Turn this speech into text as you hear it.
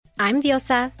I'm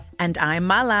Diosa. And I'm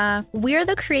Mala. We're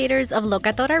the creators of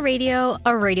Locatora Radio, a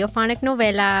radiophonic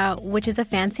novela, which is a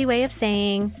fancy way of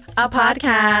saying a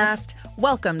podcast.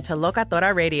 Welcome to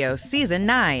Locatora Radio Season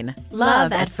 9,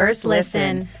 Love at First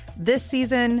Listen. This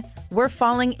season, we're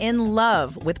falling in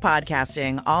love with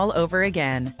podcasting all over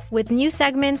again. With new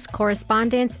segments,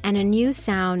 correspondence, and a new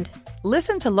sound.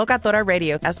 Listen to Locatora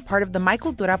Radio as part of the My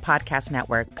Cultura Podcast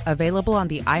Network, available on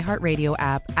the iHeartRadio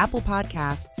app, Apple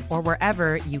Podcasts, or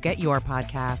wherever you get your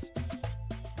podcasts.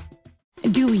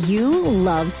 Do you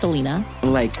love Selena?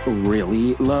 Like,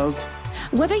 really love?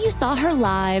 Whether you saw her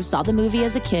live, saw the movie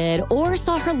as a kid, or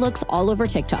saw her looks all over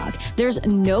TikTok, there's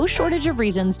no shortage of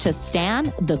reasons to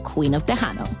stan the Queen of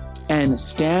Tejano. And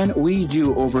Stan, we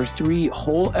do over 3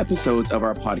 whole episodes of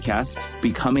our podcast,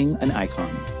 Becoming an Icon.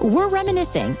 We're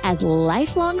reminiscing as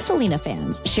lifelong Selena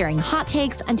fans, sharing hot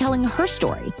takes and telling her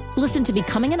story. Listen to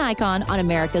Becoming an Icon on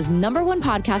America's #1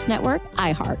 podcast network,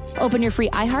 iHeart. Open your free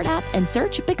iHeart app and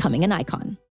search Becoming an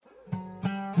Icon.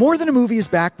 More Than a Movie is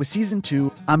back with Season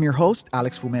 2. I'm your host,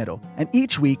 Alex Fumero. And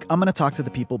each week, I'm going to talk to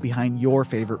the people behind your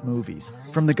favorite movies.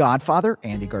 From The Godfather,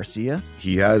 Andy Garcia.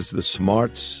 He has the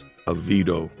smarts of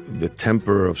Vito, the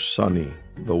temper of Sonny,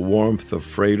 the warmth of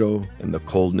Fredo, and the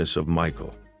coldness of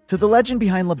Michael. To the legend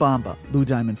behind La Bamba, Lou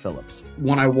Diamond Phillips.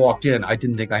 When I walked in, I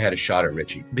didn't think I had a shot at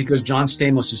Richie because John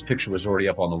Stamos' picture was already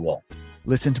up on the wall.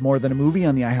 Listen to More Than a Movie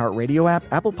on the iHeartRadio app,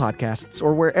 Apple Podcasts,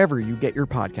 or wherever you get your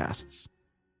podcasts.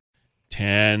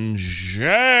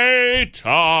 Tangent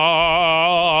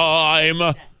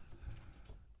time.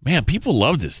 Man, people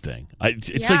love this thing.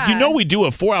 It's like, we do a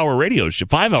 4-hour radio show,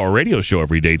 5-hour radio show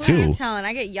every day, too. I'm telling,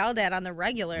 I get yelled at on the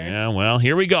regular. Yeah, well,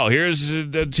 here we go. Here's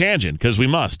a tangent, because we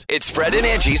must. It's Fred and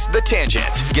Angie's The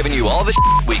Tangent, giving you all the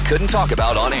shit we couldn't talk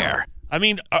about on air. I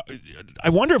mean, I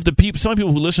wonder if some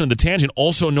people who listen to The Tangent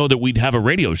also know that we'd have a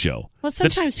radio show. Well,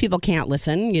 sometimes people can't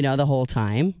listen, the whole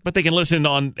time. But they can listen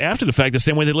on after the fact the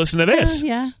same way they listen to this.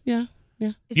 Yeah.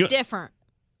 It's different.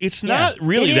 It's not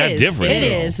really that different. It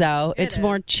is, though. It's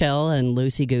more chill and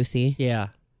loosey-goosey. Yeah.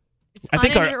 It's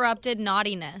uninterrupted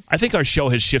naughtiness. I think our show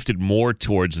has shifted more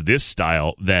towards this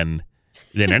style than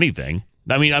anything.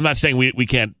 I mean, I'm not saying we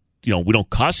can't, we don't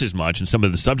cuss as much, and some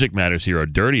of the subject matters here are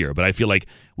dirtier, but I feel like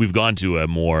we've gone to a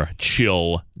more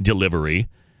chill delivery.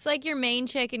 It's like your main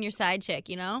chick and your side chick,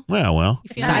 Well.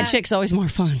 Side chick's always more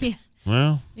fun. Yeah.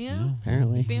 Well. Yeah.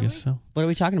 Apparently. I guess so. What are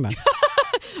we talking about?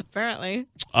 Apparently.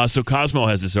 So Cosmo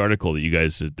has this article that you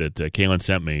guys, that Kaylin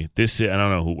sent me. This, I don't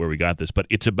know where we got this, but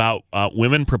it's about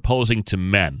women proposing to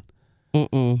men.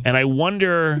 Mm-mm. And I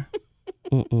wonder,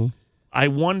 Mm-mm.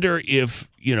 if,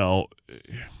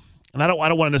 and I don't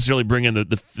want to necessarily bring in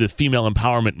the female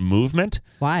empowerment movement.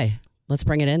 Why? Let's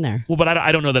bring it in there. Well, but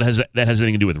I don't know that has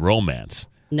anything to do with romance.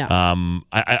 No.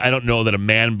 I don't know that a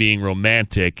man being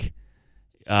romantic,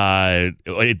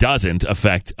 it doesn't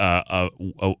affect a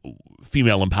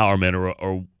female empowerment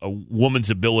or a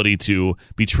woman's ability to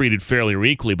be treated fairly or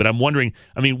equally. But I'm wondering,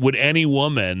 would any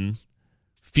woman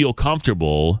feel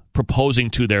comfortable proposing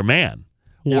to their man?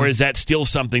 No. Or is that still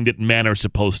something that men are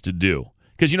supposed to do?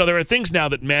 Because, there are things now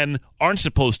that men aren't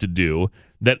supposed to do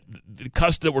that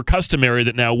were customary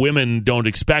that now women don't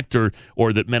expect or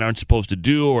that men aren't supposed to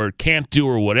do or can't do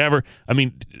or whatever. I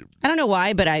don't know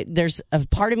why, but there's a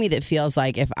part of me that feels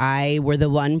like if I were the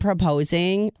one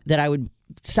proposing, that I would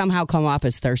somehow come off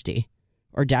as thirsty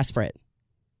or desperate.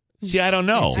 See, I don't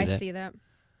know. I see that.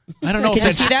 I don't know. Can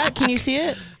you see that? Can you see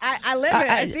it? I live it.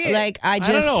 I see it. I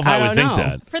don't know if I would think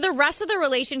that. For the rest of the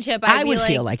relationship, I I'd would be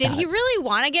feel like did that. he really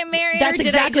want to get married? That's or did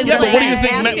exactly I just what I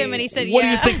ask him and he said, What do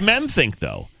you think men think,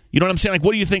 though? You know what I'm saying? Like,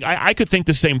 what do you think? I could think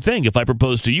the same thing. If I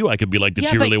proposed to you, I could be like, did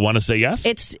she really want to say yes?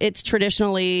 It's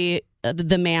traditionally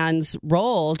the man's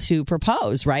role to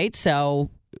propose, right? So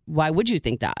why would you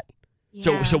think that?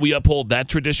 Yeah. So we uphold that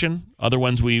tradition? Other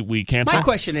ones we can't? My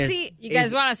question is... See, you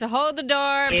guys want us to hold the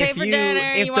door, pay for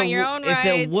dinner, you want your own rights?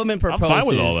 If the woman proposes... I'm fine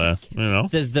with all that,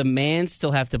 Does the man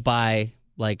still have to buy,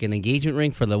 an engagement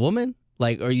ring for the woman? Or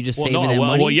are you just saving them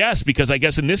money? Well, yes, because I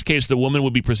guess in this case, the woman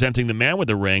would be presenting the man with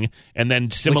a ring, and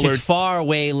then similar... Which is far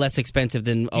way less expensive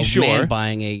than a man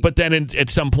buying a... But then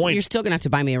at some point... You're still going to have to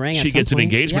buy me a ring She gets an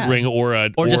engagement ring or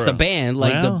just a band,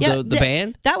 the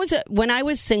band? That was... When I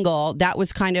was single, that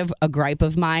was kind of a gripe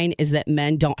of mine, is that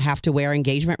men don't have to wear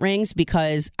engagement rings,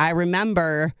 because I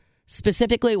remember...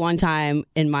 Specifically, one time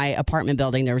in my apartment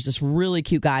building, there was this really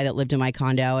cute guy that lived in my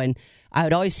condo, and I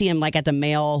would always see him at the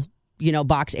mail,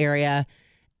 box area,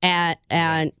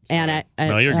 And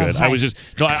no, you're good. I was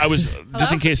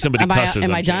just in case somebody cusses.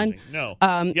 Am I done? No.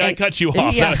 I cut you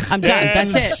off. Yeah, I'm done.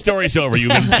 That's it. Story's over.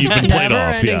 You've been played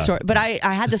off. Yeah. Story. But I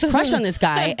had this crush on this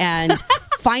guy, and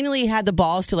finally had the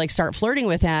balls to start flirting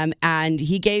with him, and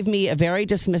he gave me a very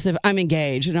dismissive, "I'm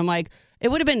engaged," and I'm like, it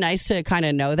would have been nice to kind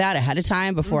of know that ahead of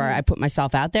time before I put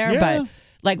myself out there. Yeah.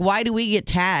 But why do we get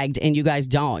tagged and you guys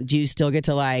don't? Do you still get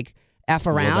to F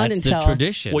around that's until the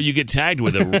tradition? Well, you get tagged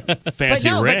with a fancy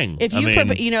ring. But if you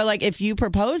if you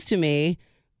propose to me,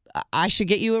 I should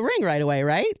get you a ring right away,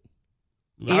 right?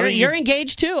 You're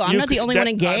engaged too. I'm not the only one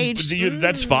engaged.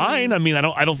 That's fine. I mean,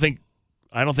 I don't think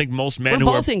most men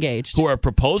engaged who are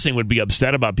proposing would be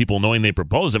upset about people knowing they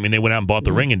proposed. I mean, they went out and bought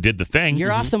the ring and did the thing.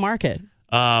 You're off the market.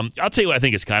 I'll tell you what I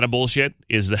think is kind of bullshit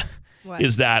is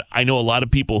that I know a lot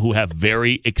of people who have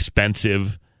very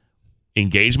expensive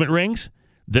engagement rings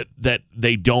that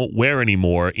they don't wear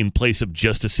anymore in place of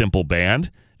just a simple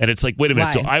band. And it's like, wait a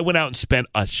minute. Why? So I went out and spent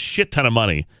a shit ton of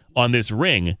money on this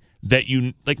ring that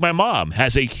my mom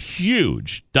has a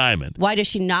huge diamond. Why does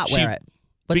she not wear it?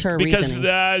 What's her reasoning?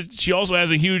 Because she also has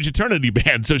a huge eternity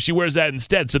band, so she wears that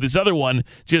instead. So this other one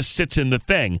just sits in the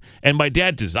thing. And my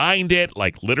dad designed it,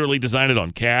 literally designed it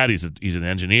on CAD. He's an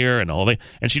engineer and the whole thing.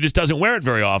 And she just doesn't wear it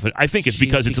very often. I think it's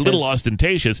because it's a little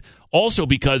ostentatious. Also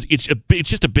because it's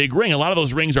just a big ring. A lot of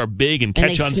those rings are big and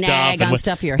catch on stuff. On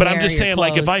stuff your but hair, I'm just saying,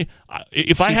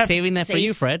 if I have saving that for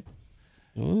you, Fred.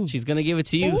 She's going to give it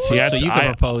to you so yes, you can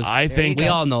propose. I think we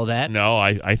all know that. No,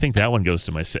 I think that one goes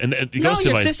to my sister. Your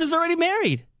sister's already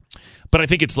married. But I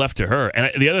think it's left to her. And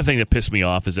the other thing that pissed me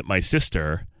off is that my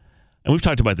sister, and we've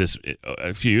talked about this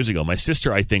a few years ago, my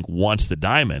sister, I think, wants the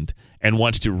diamond and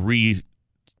wants to reset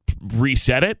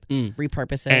it.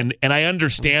 Repurpose it. And I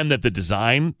understand that the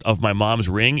design of my mom's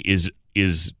ring is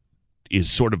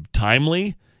sort of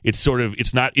timely. It's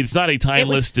not a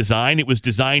timeless design. It was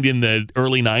designed in the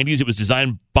early 90s. It was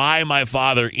designed by my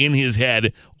father in his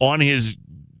head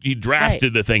he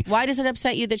drafted the thing. Why does it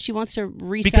upset you that she wants to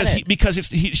reset it? Because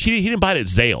he didn't buy it at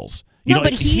Zales.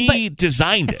 He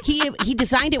designed it. He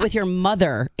designed it with your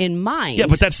mother in mind. Yeah,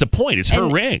 but that's the point. It's her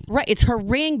ring. Right, it's her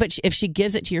ring, but if she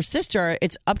gives it to your sister,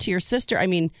 it's up to your sister. I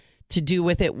mean, to do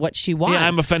with it what she wants. Yeah,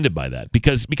 I'm offended by that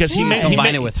because he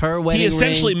made it with her wedding ring. He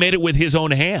essentially ring. made it with his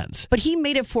own hands. But he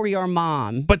made it for your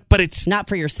mom. But it's not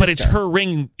for your sister. But it's her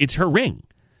ring. It's her ring.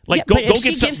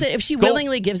 If she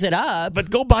willingly gives it up, but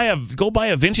go buy a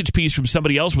vintage piece from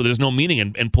somebody else where there's no meaning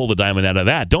and pull the diamond out of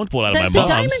that. Don't pull it out of my mom's. The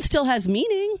diamond still has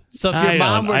meaning. So if your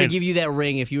mom were to give you that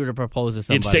ring, if you were to propose to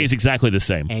somebody, it stays exactly the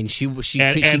same. And she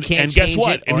and can't guess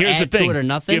what? It and or here's the add to thing: it or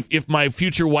nothing. If my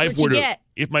future wife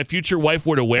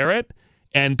were to wear it,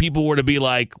 and people were to be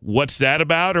like, "What's that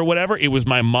about?" or whatever, it was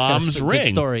my mom's ring. Good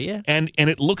story, yeah. And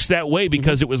it looks that way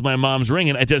because it was my mom's ring,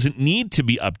 and it doesn't need to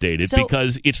be updated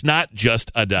because it's not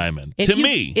just a diamond.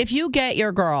 Me, if you get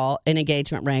your girl an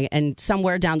engagement ring and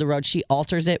somewhere down the road she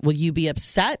alters it, will you be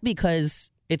upset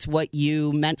because it's what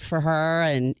you meant for her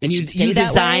and you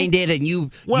designed it and you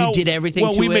did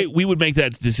everything to it? We would make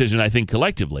that decision, I think,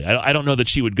 collectively. I don't know that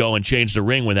she would go and change the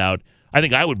ring without. I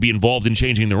think I would be involved in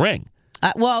changing the ring.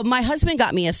 Well, my husband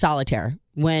got me a solitaire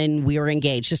when we were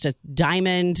engaged, just a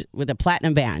diamond with a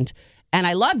platinum band. And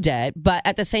I loved it, but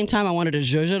at the same time, I wanted to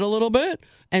zhuzh it a little bit.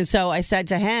 And so I said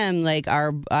to him,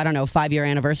 our, 5-year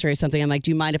anniversary or something, I'm like,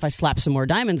 do you mind if I slap some more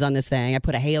diamonds on this thing? I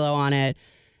put a halo on it.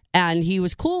 And he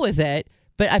was cool with it.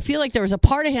 But I feel like there was a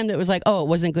part of him that was like, oh, it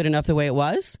wasn't good enough the way it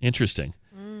was. Interesting.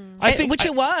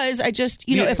 It was. I just,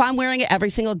 if I'm wearing it every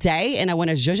single day and I want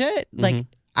to zhuzh it,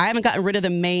 I haven't gotten rid of the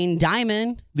main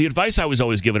diamond. The advice I was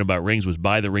always given about rings was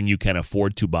buy the ring you can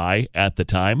afford to buy at the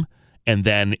time. And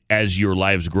then as your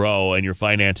lives grow and your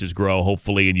finances grow,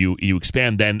 hopefully, and you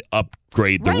expand, then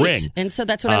upgrade the ring. And so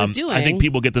that's what I was doing. I think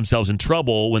people get themselves in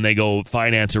trouble when they go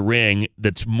finance a ring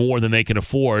that's more than they can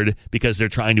afford because they're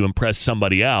trying to impress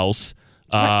somebody else.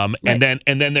 And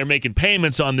then they're making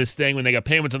payments on this thing when they got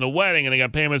payments on the wedding and they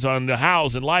got payments on the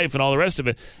house and life and all the rest of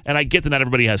it. And I get that not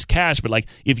everybody has cash, but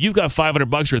if you've got $500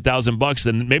 or $1,000,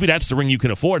 then maybe that's the ring you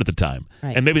can afford at the time,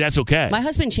 and maybe that's okay. My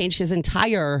husband changed his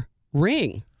entire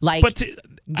ring,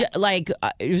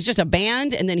 it was just a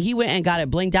band, and then he went and got it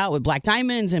blinged out with black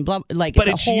diamonds and blah. But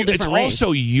it's a whole different ring. It's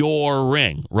also your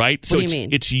ring, right? So what do you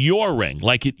mean? It's your ring.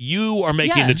 You are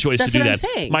making the choice to do that. That's what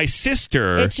I'm saying. My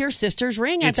sister, it's your sister's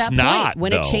ring at that point.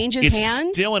 When it changes hands,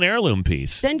 it's still an heirloom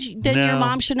piece. Then your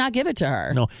mom should not give it to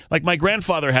her. No, my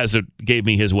grandfather gave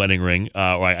me his wedding ring.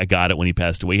 Or I got it when he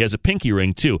passed away. He has a pinky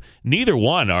ring too. Neither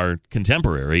one are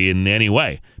contemporary in any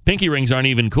way. Pinky rings aren't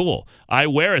even cool. I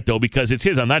wear it though because it's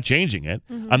his. I'm not changing it.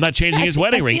 I'm not changing his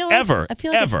wedding ring ever. I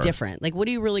feel like ever. it's different. Like, what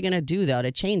are you really going to do, though,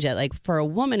 to change it? Like, for a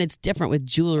woman, it's different with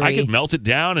jewelry. I could melt it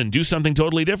down and do something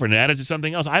totally different and add it to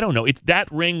something else. I don't know.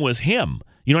 That ring was him.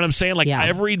 You know what I'm saying? Like,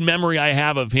 every memory I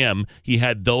have of him, he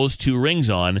had those 2 rings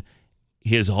on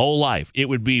his whole life. It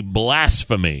would be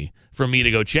blasphemy for me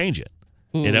to go change it.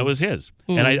 And that was his.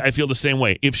 And I feel the same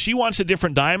way. If she wants a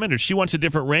different diamond or she wants a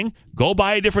different ring, go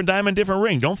buy a different diamond, different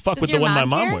ring. Don't fuck with the one my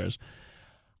mom wears.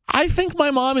 I think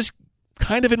my mom is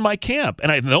kind of in my camp,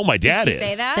 and I know my dad is. Did she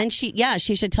say that? Then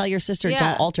she should tell your sister,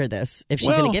 don't alter this if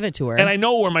she's going to give it to her. And I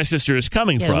know where my sister is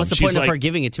coming from. What's the point of her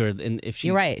giving it to her? And if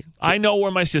you're right. I know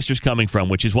where my sister's coming from,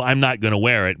 which is, well, I'm not going to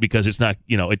wear it because it's not,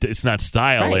 it's not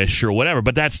stylish or whatever.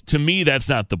 But to me, that's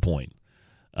not the point.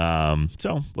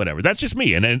 So whatever. That's just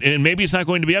me, and maybe it's not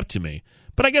going to be up to me.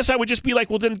 But I guess I would just be like,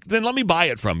 well, then let me buy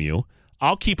it from you.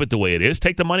 I'll keep it the way it is.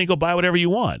 Take the money, go buy whatever you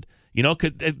want.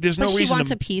 Because there's no reason. But she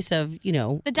wants a piece of,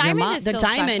 the diamond is still special. The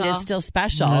diamond is still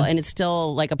special, and it's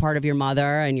still like a part of your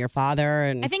mother and your father.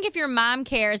 And I think if your mom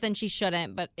cares, then she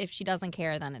shouldn't. But if she doesn't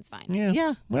care, then it's fine.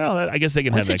 Yeah. Well, I guess they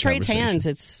can have that conversation. Once it trades hands,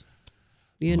 it's,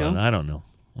 Well, I don't know.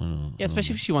 Yeah,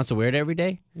 especially if she wants to wear it every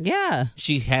day. Yeah.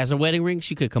 She has a wedding ring.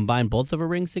 She could combine both of her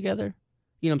rings together.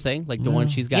 You know what I'm saying? Like the one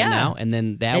she's got now, and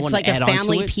then that one like add a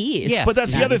family onto it. piece. Yeah. But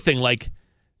that's the other thing. Like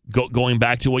going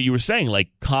back to what you were saying, like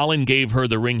Colin gave her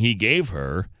the ring he gave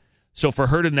her. So for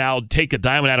her to now take a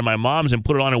diamond out of my mom's and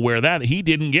put it on and wear that, he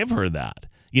didn't give her that.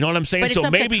 You know what I'm saying? But it's so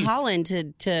up maybe to Colin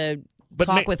to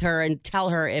talk with her and tell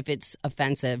her if it's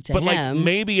offensive to him. But like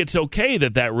maybe it's okay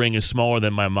that ring is smaller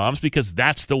than my mom's because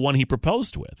that's the one he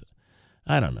proposed with.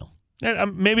 I don't know.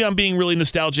 Maybe I'm being really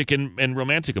nostalgic and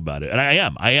romantic about it. And I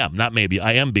am. Not maybe.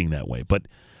 I am being that way. But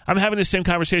I'm having the same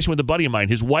conversation with a buddy of mine.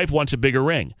 His wife wants a bigger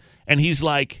ring. And he's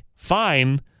like,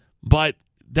 fine, but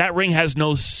that ring has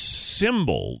no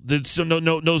symbol.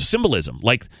 No symbolism.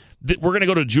 Like, we're going to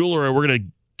go to a jeweler and we're going to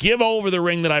give over the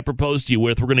ring that I proposed to you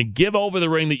with. We're going to give over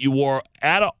the ring that you wore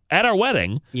at our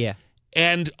wedding. Yeah.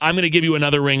 And I'm going to give you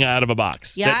another ring out of a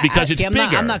box. Yeah, because it's bigger.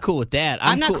 I'm not cool with that.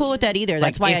 I'm not cool with that either.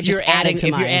 That's why I just adding to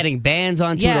if mine. you're adding bands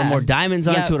onto it or more diamonds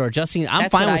onto it or adjusting, I'm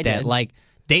That's fine what with I that. did. Like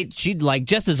she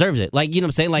just deserves it. Like, you know what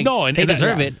I'm saying? Like, no, and they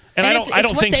deserve it. And I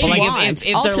don't think she. Like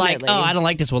if they're like, oh, I don't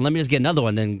like this one, let me just get another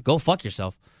one. Then go fuck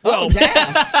yourself. Well,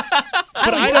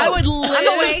 but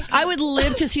I would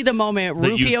live to see the moment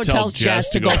Rufio tells Jess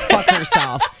to go fuck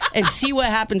herself and see what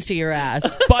happens to your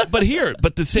ass. But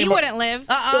the same. He wouldn't live.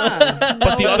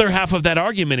 But the other half of that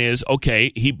argument is,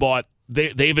 okay, he bought.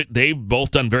 They've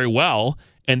both done very well,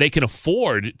 and they can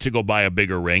afford to go buy a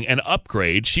bigger ring and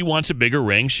upgrade. She wants a bigger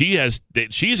ring. She's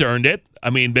earned it.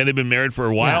 I mean, they've been married for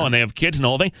a while and they have kids and the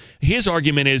whole thing. His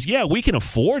argument is, yeah, we can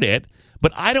afford it,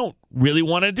 but I don't really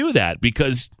want to do that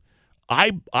because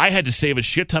I had to save a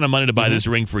shit ton of money to buy this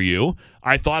ring for you.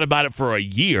 I thought about it for a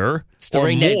year or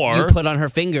ring more. That you put on her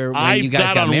finger when you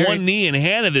guys got married. I got on one knee and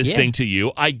handed this thing to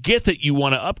you. I get that you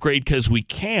want to upgrade because we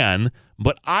can,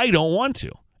 but I don't want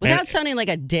to. Without sounding like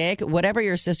a dick, whatever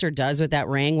your sister does with that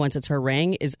ring, once it's her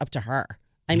ring, is up to her.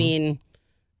 I mean,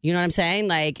 you know what I'm saying?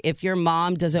 Like, if your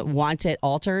mom doesn't want it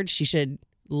altered, she should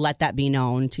let that be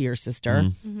known to your sister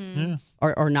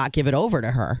or not give it over to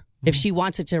her. If she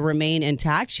wants it to remain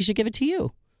intact, she should give it to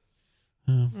you.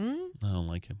 I don't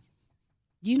like him.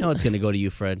 You know it's going to go to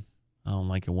you, Fred. I don't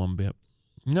like it one bit.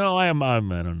 No, I don't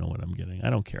know what I'm getting.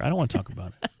 I don't care. I don't want to talk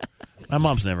about it. My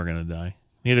mom's never going to die.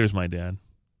 Neither is my dad.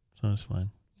 So it's fine.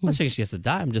 I'm not saying she has to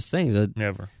die. I'm just saying that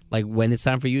never. Like when it's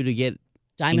time for you to get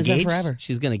diamonds engaged, are forever.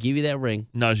 She's gonna give you that ring.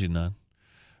 No, she's not.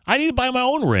 I need to buy my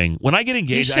own ring. When I get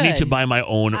engaged, I need to buy my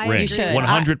own ring.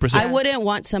 100%. I wouldn't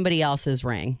want somebody else's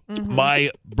ring. Mm-hmm. My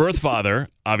birth father,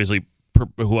 obviously,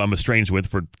 who I'm estranged with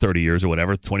for 30 years or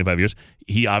whatever, 25 years,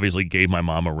 he obviously gave my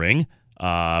mom a ring,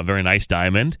 very nice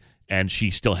diamond. And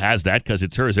she still has that because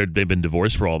it's hers. They've been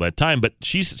divorced for all that time. But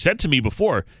she's said to me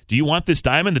before, do you want this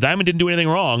diamond? The diamond didn't do anything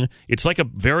wrong. It's like a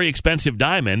very expensive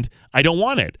diamond. I don't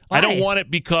want it. Why? I don't want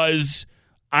it because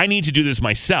I need to do this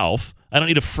myself. I don't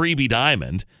need a freebie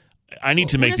diamond. I need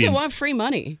to make the... Who doesn't want free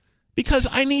money? Because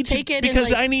I need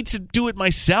I need to do it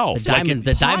myself.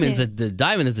 The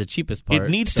diamond is the cheapest part. It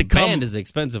needs the to come band is the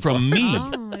expensive from part. me.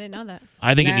 Oh, I didn't know that.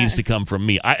 I think it needs to come from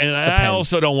me. I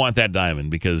also don't want that diamond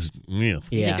because You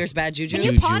think there's bad juju?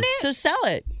 Can you pawn it? So sell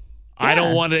it. I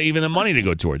don't want even the money to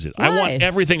go towards it. Why? I want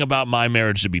everything about my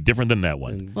marriage to be different than that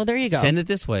one. Well, there you go. Send it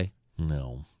this way.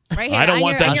 No. Right here, I don't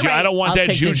want that. I don't want that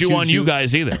juju on you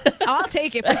guys either. I'll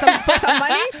take it for some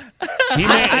money.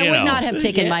 I would not have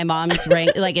taken my mom's ring.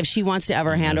 Like if she wants to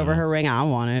ever hand over her ring, I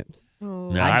don't want it.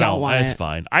 No, I don't want That's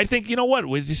fine. I think, you know what?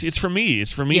 It's for me.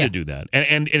 It's for me to do that.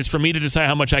 And it's for me to decide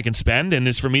how much I can spend, and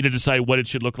it's for me to decide what it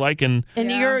should look like. And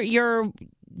your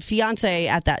fiance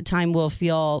at that time will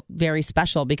feel very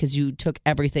special because you took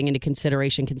everything into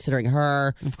consideration, considering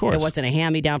her. Of course. It wasn't a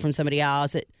hand-me-down from somebody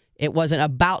else. It wasn't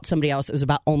about somebody else. It was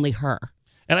about only her.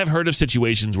 And I've heard of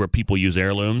situations where people use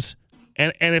heirlooms.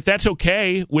 And if that's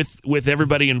okay with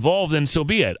everybody involved, then so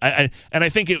be it. I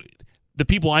think the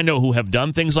people I know who have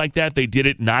done things like that, they did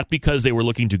it not because they were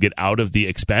looking to get out of the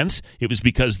expense. It was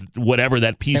because whatever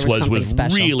that piece was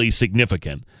really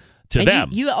significant to them.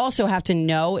 You also have to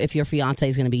know if your fiance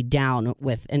is going to be down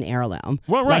with an heirloom.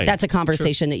 Well, right. Like that's a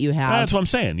conversation that you have. That's what I'm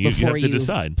saying. You have to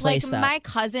decide. Like my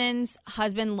cousin's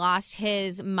husband lost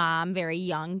his mom very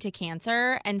young to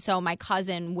cancer, and so my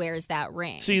cousin wears that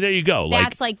ring. See, there you go.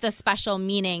 That's like the special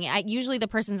meaning. Usually the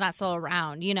person's not still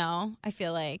around, I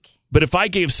feel like. But if I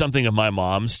gave something of my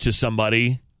mom's to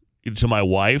somebody, to my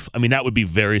wife, I mean, that would be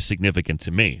very significant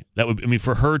to me. That would,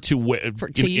 for her to wear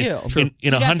to you.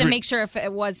 You'd have to make sure if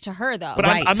it was to her, though. But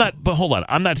I'm not. But hold on,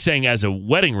 I'm not saying as a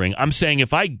wedding ring. I'm saying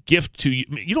if I gift to you,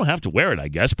 you don't have to wear it, I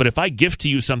guess. But if I gift to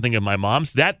you something of my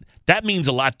mom's, that means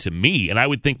a lot to me, and I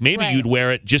would think maybe you'd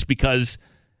wear it just because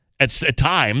at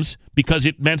times because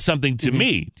it meant something to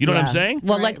me. Do you know what I'm saying?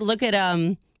 Well, like look at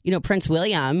Prince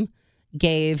William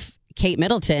gave Kate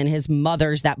Middleton, his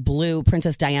mother's, that blue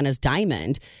Princess Diana's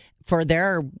diamond for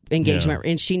their engagement,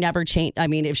 and she never changed. I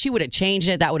mean, if she would have changed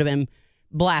it, that would have been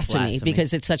blasphemy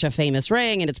because it's such a famous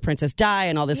ring and it's Princess Di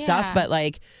and all this stuff. But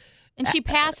and she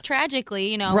passed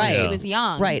tragically, when she was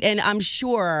young. Right. And I'm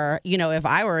sure, if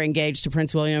I were engaged to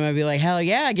Prince William, I'd be like, hell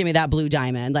yeah, give me that blue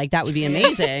diamond. Like, that would be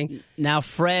amazing. Now,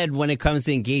 Fred, when it comes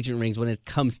to engagement rings, when it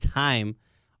comes time,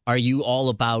 are you all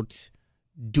about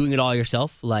doing it all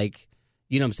yourself? Like,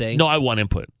 you know what I'm saying? No, I want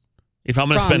input. If I'm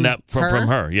going to spend that from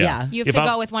her, You have to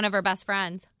go with one of her best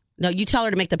friends. No, you tell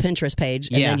her to make the Pinterest page,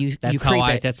 and then you creep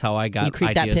it. That's how I got You creep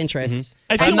ideas. that Pinterest.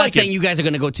 I'm not saying you guys are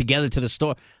going to go together to the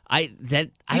store. You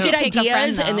get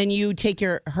ideas, and then you take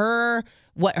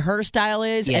what her style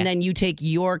is, and then you take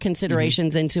your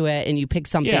considerations into it, and you pick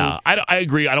something. Yeah, I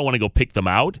agree. I don't want to go pick them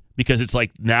out because it's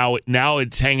like now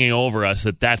it's hanging over us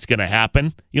that's going to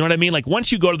happen. You know what I mean? Like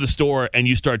once you go to the store and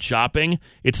you start shopping,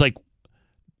 it's like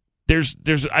I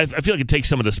feel like it takes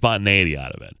some of the spontaneity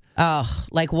out of it. Oh,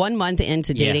 like 1 month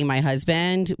into dating my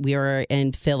husband, we were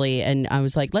in Philly, and I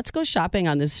was like, let's go shopping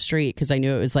on this street because I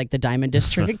knew it was like the Diamond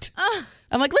District.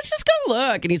 I'm like, let's just go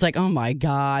look. And he's like, oh my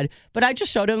God. But I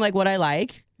just showed him like what I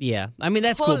like. Yeah. I mean,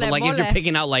 that's cool. But like if you're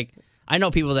picking out I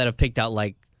know people that have picked out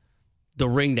like the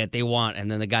ring that they want,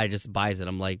 and then the guy just buys it.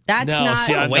 I'm like, that's not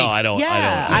a waste. No, I don't.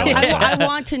 Yeah, I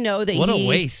want to know that what a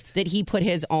waste. That he put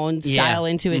his own style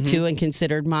into it too, and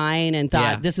considered mine, and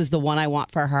thought this is the one I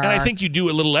want for her. And I think you do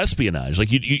a little espionage,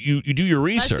 like you do your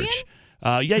research. Lesbian?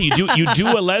 You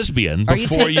do a lesbian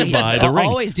before you buy the ring.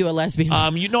 Always do a lesbian.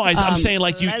 I'm saying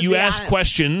like you ask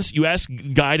questions, you ask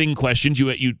guiding questions,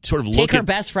 you sort of look take her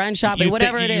best friend shopping,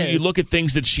 whatever it is. You look at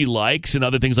things that she likes and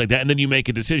other things like that, and then you make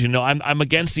a decision. No, I'm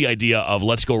against the idea of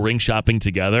let's go ring shopping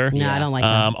together. No, I don't like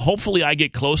that. Hopefully, I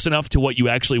get close enough to what you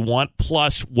actually want,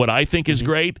 plus what I think is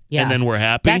great, and then we're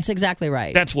happy. That's exactly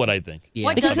right. That's what I think. Yeah.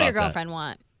 What does your girlfriend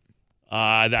want?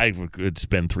 It's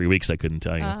been 3 weeks. I couldn't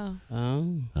tell you.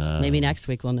 Maybe next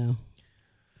week we'll know.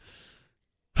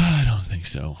 I don't think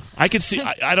so. I could see.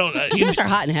 I don't. You guys are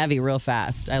hot and heavy real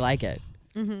fast. I like it.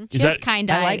 Mm-hmm. Just kind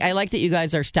of. I like that you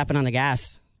guys are stepping on the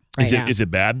gas. Is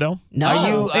it bad though?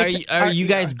 No. Are you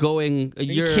guys going? Are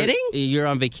you kidding? You're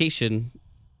on vacation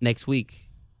next week.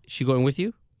 Is she going with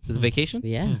you? Is it vacation?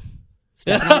 Yeah.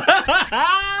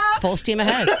 Full steam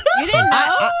ahead. You didn't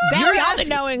know?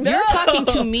 You're talking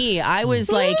to me. I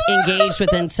was like engaged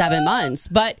within 7 months,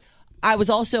 but I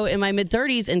was also in my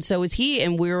mid-30s, and so was he,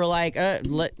 and we were like,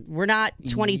 we're not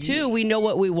 22. We know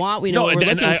what we want. We know what we're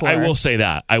looking for. I will say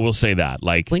that.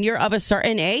 Like when you're of a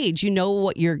certain age, you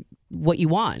know what you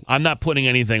want. I'm not putting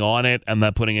anything on it. I'm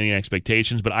not putting any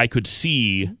expectations, but I could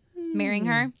see marrying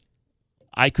her.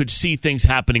 I could see things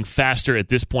happening faster at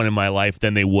this point in my life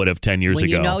than they would have 10 years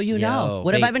ago. You know.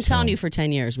 What have I been telling you for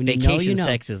 10 years? When vacation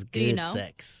sex is good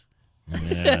sex.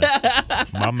 Yeah.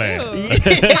 That's my man.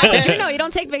 How did you know? You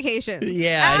don't take vacations.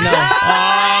 Yeah, I know.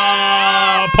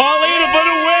 Paulina for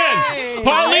the win.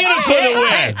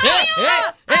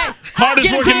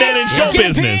 Hardest working man in show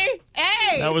business.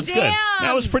 Hey, that was good.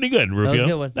 That was pretty good,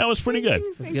 Rufio. That was pretty good.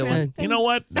 You know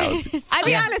what? I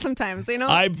be honest sometimes,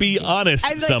 I be honest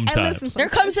sometimes. There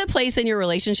comes a place in your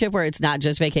relationship where it's not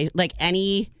just vacation. Like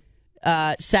any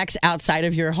sex outside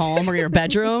of your home or your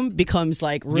bedroom becomes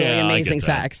like really Yeah, I amazing get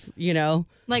that. sex, you know?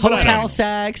 Like hotel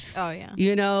sex. Oh, yeah.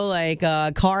 You know, like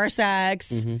car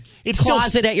sex. It's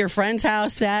closet at your friend's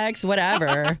house sex,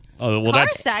 whatever. Oh, well, Car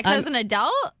that's sex as an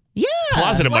adult? Yeah.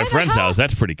 closet at my Why the friend's hell? house.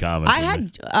 That's pretty common. I for me.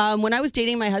 had, when I was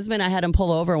dating my husband, I had him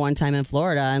pull over one time in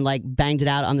Florida and like banged it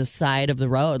out on the side of the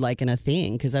road like in a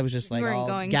thing because I was just like You weren't all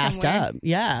going gassed somewhere up.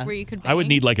 Yeah. Where you could I would bang?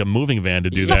 need like a moving van to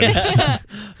do that.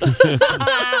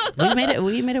 We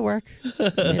made it work.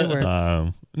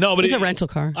 No, but It was a rental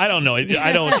car. I don't know.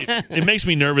 It makes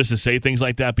me nervous to say things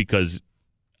like that because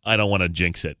I don't want to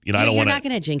jinx it. You know, I don't You're want not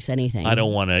going to jinx anything. I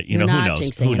don't want to. You You're know, who not knows?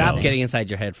 jinxing Who Stop knows? getting inside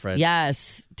your head, Fred.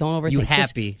 Yes. Don't overthink. You Just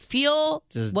happy. feel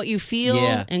Just- what you feel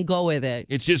Yeah. and go with it.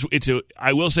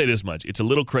 I will say this much. It's a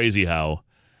little crazy how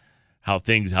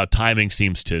timing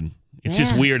seems to. It's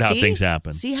just Yeah. weird how See? things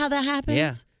happen. See how that happens?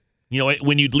 Yeah. You know,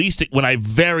 when I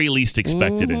very least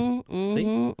expected it. See?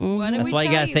 What did That's we why you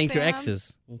tell got to thank your Sam?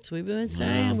 exes. That's what we've been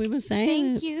saying. We've been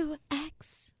saying. Thank you,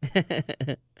 X.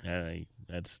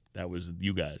 That was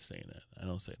you guys saying that. I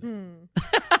don't say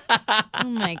that. Oh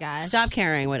my gosh. Stop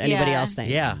caring what anybody Yeah. else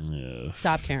thinks. Yeah.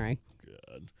 Stop caring.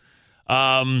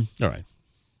 All right.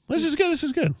 This is good. This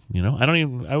is good. You know, we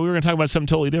were going to talk about something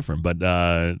totally different, but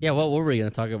Yeah, what were we going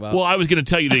to talk about? well, I was going to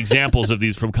tell you the examples of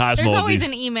these from Cosmo. There's of always these,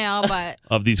 an email, but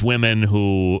of these women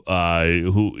who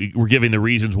were giving the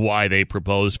reasons why they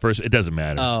proposed first. It doesn't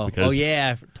matter. Oh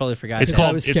yeah, I totally forgot. It's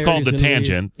that. called The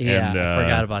Tangent. Yeah, and, I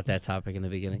forgot about that topic in the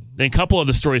beginning. And a couple of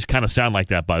the stories kind of sound like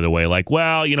that, by the way. Like,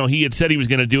 well, you know, he had said he was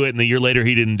going to do it, and a year later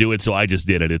he didn't do it, so I just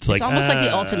did it. It's like It's almost like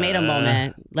the ultimatum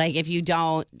moment. Like if you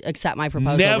don't accept my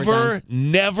proposal, we're done.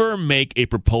 Never make a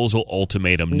proposal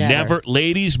ultimatum. Never.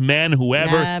 Ladies, men,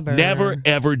 whoever, never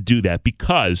ever do that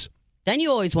because Then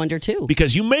you always wonder too.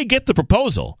 Because you may get the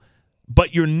proposal,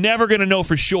 but you're never going to know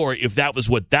for sure if that was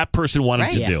what that person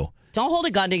wanted to do. Don't hold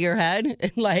a gun to your head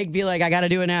and like be like, I got to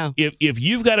do it now. If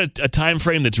you've got a time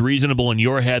frame that's reasonable in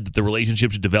your head that the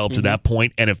relationship should develop to that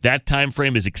point, and if that time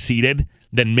frame is exceeded,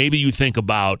 then maybe you think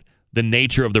about the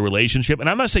nature of the relationship. And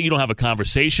I'm not saying you don't have a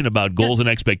conversation about goals and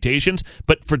expectations,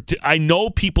 but I know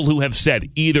people who have said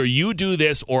either you do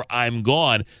this or I'm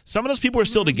gone. Some of those people are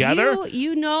still together.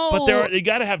 You know, but they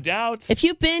got to have doubts. If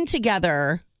you've been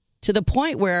together to the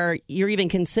point where you're even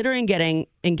considering getting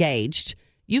engaged,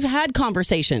 you've had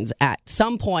conversations at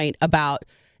some point about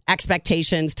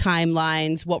expectations,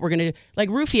 timelines, what we're going to do. Like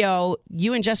Rufio,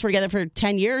 you and Jess were together for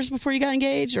 10 years before you got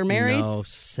engaged or married? No,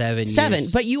 7 years. 7.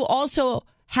 But you also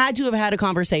had to have had a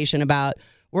conversation about,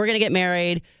 we're going to get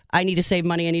married. I need to save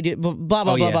money. I need to blah, blah,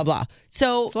 blah, blah, blah.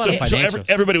 So, it's a lot of financials.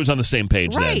 Everybody was on the same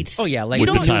page Right. then. Oh, yeah. Like, with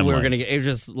we the knew we were timeline. going to get, it was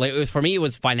just, like, for me, it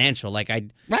was financial. Like, I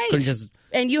couldn't just.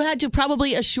 And you had to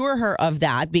probably assure her of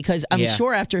that because I'm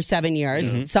sure after 7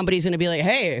 years, somebody's going to be like,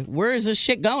 hey, where is this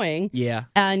shit going? Yeah.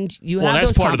 And you Well, have that's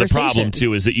those part of the problem conversations.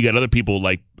 too. Is that you got other people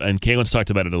like, and Kaylin's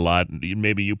talked about it a lot.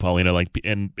 Maybe you, Paulina, like,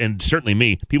 and certainly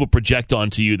me. People project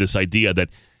onto you this idea that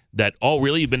oh,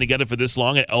 really, you've been together for this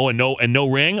long, and no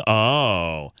ring.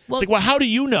 Oh, it's like, well, how do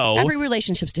you know? Every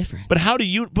relationship's different. But how do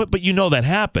you? But you know that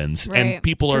happens, Right. and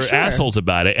people For are sure. assholes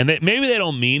about it, and maybe they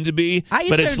don't mean to be. I used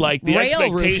But to it's like the rail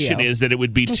expectation Rufio. is that it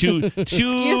would be 2 to 3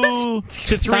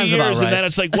 Sounds about years, right. and then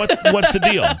it's like, what's the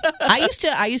deal?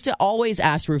 I used to always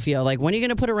ask Rufio, like, when are you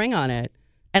going to put a ring on it?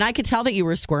 And I could tell that you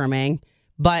were squirming,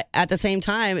 but at the same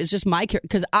time, it's just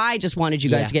because I just wanted you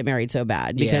guys to get married so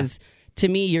bad because. To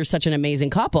me, you're such an amazing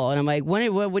couple, and I'm like, what are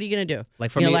you going to do?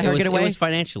 Like for You me, let her it get away? was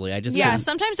financially. I just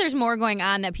sometimes there's more going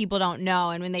on that people don't know,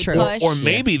 and when they True. push, Or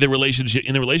maybe in the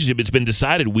relationship, it's been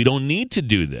decided we don't need to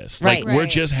do this. Right. Like we're Right.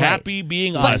 just happy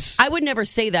being But us. I would never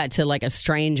say that to like a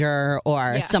stranger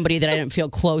or somebody that I didn't feel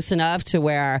close enough to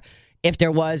where if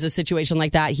there was a situation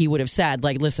like that, he would have said,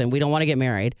 like, listen, we don't want to get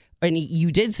married. And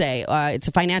you did say, it's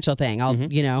a financial thing.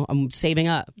 I'm saving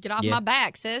up. get off my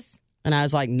back, sis. And I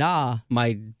was like, nah.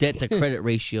 My debt to credit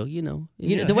ratio,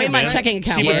 The way my checking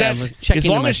account See, but works. that's- as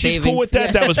long as she's cool with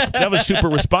that, that was super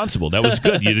responsible. That was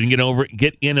good. You didn't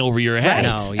get in over your head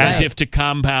Right. No, yeah. as if to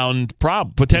compound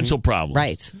potential problems.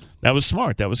 Right. That was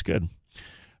smart. That was good.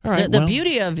 All right. The well,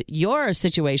 beauty of your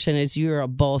situation is you're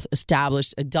both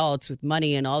established adults with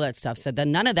money and all that stuff. So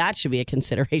then none of that should be a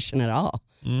consideration at all.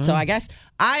 So I guess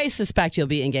I suspect you'll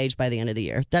be engaged by the end of the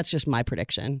year. That's just my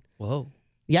prediction. Whoa.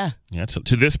 Yeah. yeah, so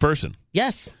to this person,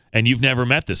 Yes. and you've never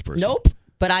met this person. Nope.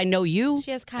 But I know you.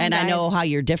 She has kind and I know eyes. how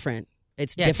you're different.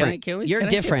 It's Yeah, different. Can You're I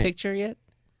see a different. picture yet?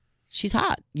 She's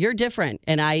hot. You're different.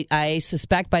 And I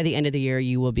suspect by the end of the year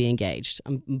you will be engaged.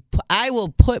 I will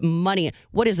put money.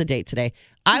 What is the date today?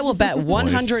 I will bet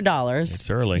 $100 it's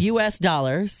early. US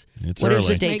dollars. It's What is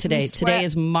early. the date Make today? me Today sweat.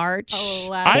 is March.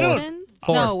 I don't.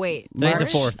 No, wait. Today's the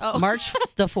March? 4th. Oh. March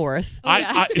the 4th.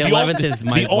 The 11th is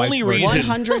my the only wife's reason.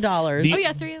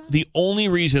 $100. The only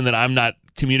reason that I'm not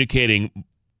communicating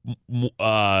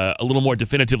a little more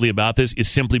definitively about this is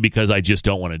simply because I just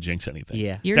don't want to jinx anything.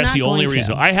 Yeah. You're That's not the only going to.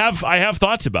 reason. I have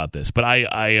thoughts about this, but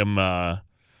I am.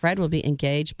 Fred will be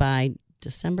engaged by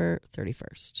December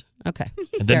 31st. Okay.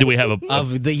 And then do we have a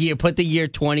Of the year, put the year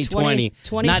 2020,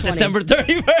 2020. not December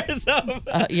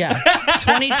 31st. Yeah.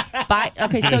 20.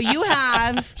 Okay, so you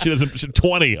have. She doesn't.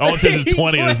 20. All it says is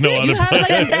 20. There's no other. You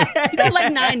have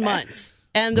like 9 months.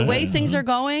 And the way things are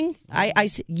going,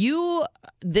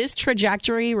 this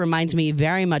trajectory reminds me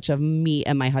very much of me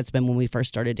and my husband when we first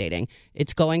started dating.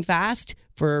 It's going fast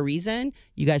for a reason.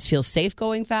 You guys feel safe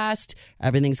going fast.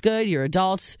 Everything's good. You're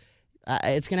adults.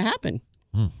 It's going to happen.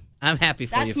 I'm happy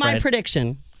for you, That's my Fred.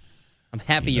 prediction. I'm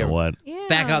happy you're what?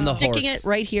 back on the horse. Sticking it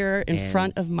right here in And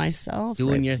front of myself.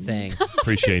 Doing Fred. your thing.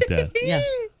 Appreciate that. Yeah.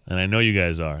 And I know you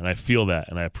guys are, and I feel that,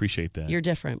 and I appreciate that. You're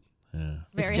different. Yeah.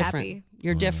 Very It's different. happy.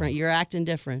 You're different. You're acting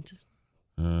different.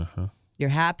 Uh-huh. You're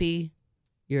happy.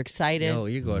 You're excited. Yo,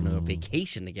 you're going to a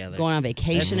vacation together. Going on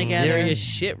vacation That's together. serious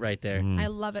shit right there. I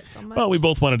love it so much. Well, we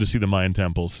both wanted to see the Mayan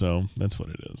temples, so that's what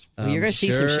it is. Well, you're gonna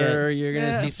see some shit. You're going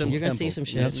to see some You're gonna see temples. some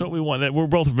shit. That's what we want. We're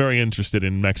both very interested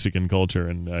in Mexican culture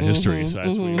and history, so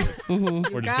that's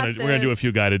what we're gonna do a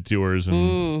few guided tours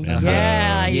and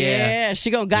Yeah.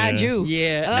 She gonna guide Yeah. you.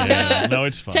 Yeah. yeah. No,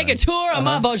 it's fine. Take a tour of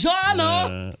my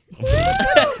vagina.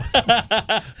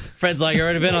 Fred's like, I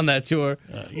already been on that tour.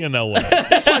 You know what?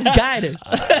 This one's guided.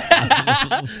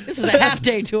 This is a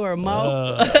half-day tour,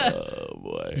 Mo. Oh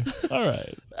boy! All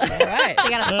right. All right. They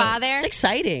got a spa there. It's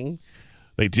exciting.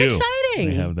 They do. exciting.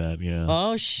 They have that. Yeah.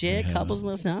 Oh shit! Couples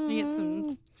massage. You get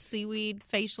some seaweed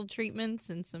facial treatments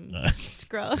and some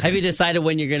scrub. Have you decided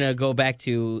when you're going to go back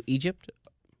to Egypt?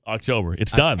 October.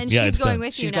 It's done. And yeah, she's it's going done.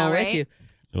 with you She's now, going right? with you.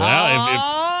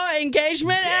 Well,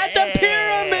 Engagement at the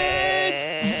pyramids.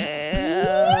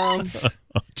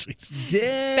 oh, jeez.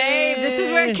 Babe, this is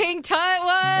where King Tut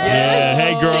was. Yeah.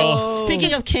 Hey, girl.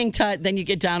 Speaking of King Tut, then you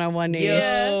get down on one knee.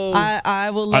 Yo.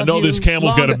 I will love I know you this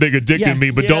camel's got a bigger dick than me,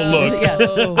 but don't look. Yeah.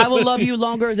 I will love you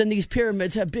longer than these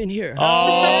pyramids have been here.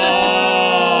 Oh,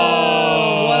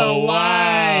 what a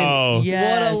line. Wow.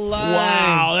 Yes. What a line.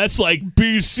 Wow, that's like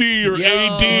BC or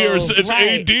AD or it's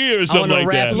right. AD or something wanna like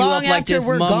wrap that. you Long up like after this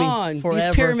we're mummy gone, these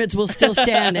forever. pyramids will still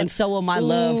stand, and so will my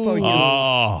love for you.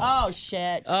 Oh. Oh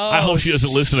shit! I hope she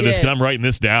doesn't listen to this shit. because I'm writing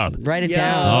this down. Write it Yo.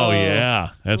 down. Oh, yeah.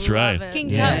 That's Love right. it. King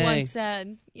Yeah. Tut once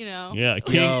said, Yeah, Yo.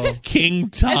 King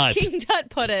Tut. as King Tut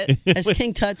put it, As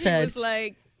King Tut he said, was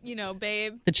like,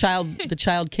 babe. the child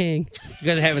king. You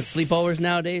guys are having sleepovers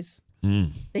nowadays?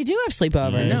 They do have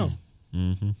sleepovers. I know.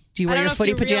 Do you I wear don't your know if footy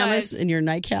you pajamas realize- and your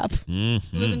nightcap? He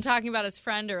wasn't talking about his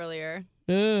friend earlier.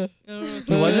 I don't know if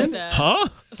He you wasn't? heard that. Huh?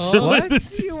 What?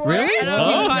 Really? I don't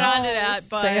know if you caught on to that,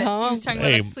 but Say huh? he was talking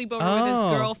about a Hey. sleepover with his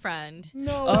girlfriend.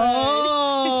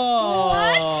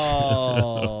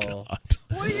 Oh.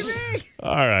 What do you mean?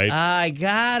 All right. I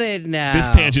got it now. This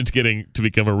tangent's getting to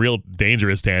become a real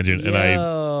dangerous tangent,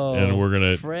 Yo, and we're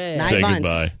gonna Fred. 9 say months.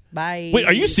 goodbye. Bye. Wait,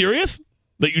 are you serious?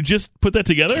 That you just put that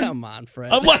together? Come on,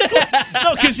 Fred. I'm like,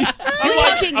 no, because You're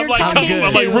talking I'm like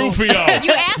to- Rufio. You asked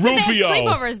if they have Rufio.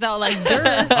 sleepovers though, like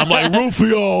dirt. I'm like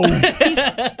Rufio.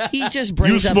 He just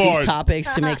brings You up these smart.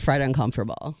 topics to make Fred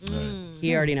uncomfortable.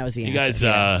 He already knows the You answer.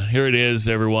 guys, here it is,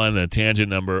 everyone. The tangent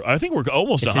number. I think we're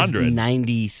almost This 100. is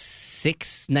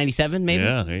 96, 97 maybe?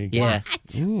 Yeah, there you go. Yeah.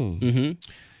 Mm.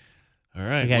 All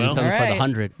right. We got to do well, something for the right.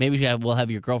 100. Maybe we'll have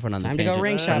your girlfriend on the Time to tangent. go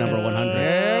ring for shopping. number 100.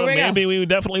 There we go. maybe we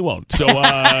definitely won't. So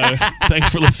thanks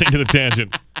for listening to the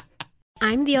tangent.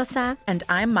 I'm Diosa. And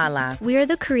I'm Mala. We are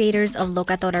the creators of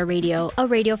Locatora Radio, a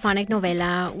radiophonic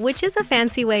novela, which is a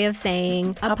fancy way of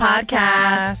saying A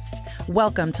podcast.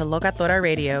 Welcome to Locatora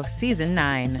Radio, Season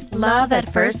 9. Love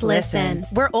at first listen.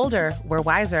 We're older, we're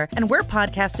wiser, and we're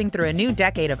podcasting through a new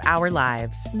decade of our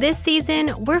lives. This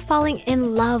season, we're falling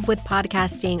in love with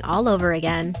podcasting all over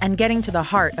again. And getting to the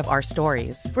heart of our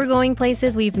stories. We're going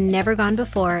places we've never gone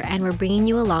before, and we're bringing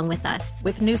you along with us.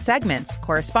 With new segments,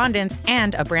 correspondence,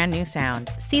 and a brand new sound.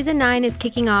 Season 9 is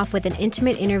kicking off with an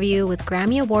intimate interview with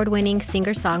Grammy Award-winning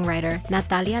singer-songwriter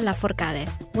Natalia Lafourcade.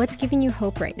 What's giving you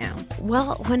hope right now?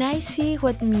 Well, when I see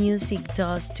what music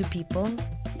does to people,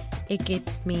 it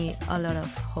gives me a lot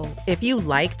of hope. If you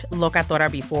liked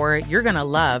Locatora before, you're going to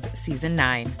love Season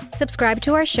 9. Subscribe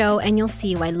to our show and you'll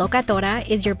see why Locatora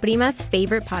is your prima's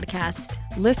favorite podcast.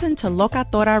 Listen to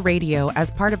Locatora Radio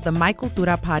as part of the My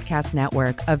Cultura Podcast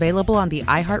Network, available on the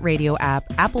iHeartRadio app,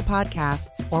 Apple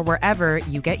Podcasts, or wherever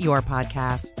you get your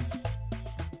podcasts.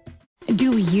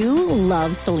 Do you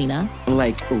love Selena?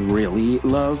 Like, really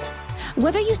love?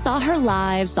 Whether you saw her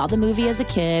live, saw the movie as a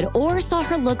kid, or saw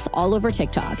her looks all over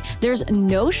TikTok, there's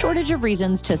no shortage of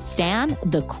reasons to stan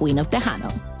the Queen of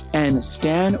Tejano. And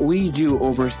Stan, we do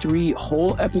over 3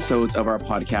 whole episodes of our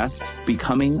podcast,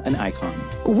 Becoming an Icon.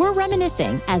 We're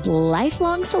reminiscing as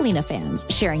lifelong Selena fans,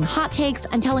 sharing hot takes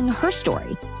and telling her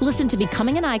story. Listen to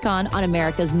Becoming an Icon on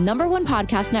America's #1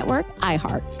 podcast network,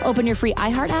 iHeart. Open your free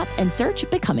iHeart app and search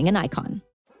Becoming an Icon.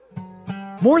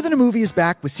 More Than a Movie is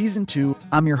back with Season 2.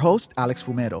 I'm your host, Alex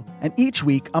Fumero. And each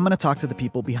week, I'm going to talk to the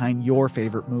people behind your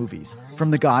favorite movies. From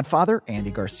The Godfather,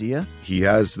 Andy Garcia. He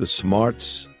has the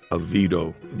smarts of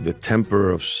Vito, the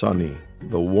temper of Sonny,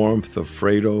 the warmth of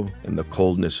Fredo, and the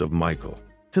coldness of Michael.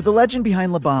 To the legend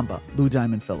behind La Bamba, Lou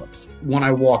Diamond Phillips. When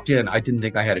I walked in, I didn't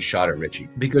think I had a shot at Richie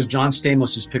because John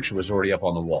Stamos' picture was already up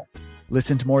on the wall.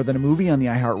 Listen to More Than a Movie on the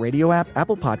iHeartRadio app,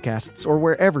 Apple Podcasts, or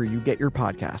wherever you get your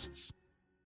podcasts.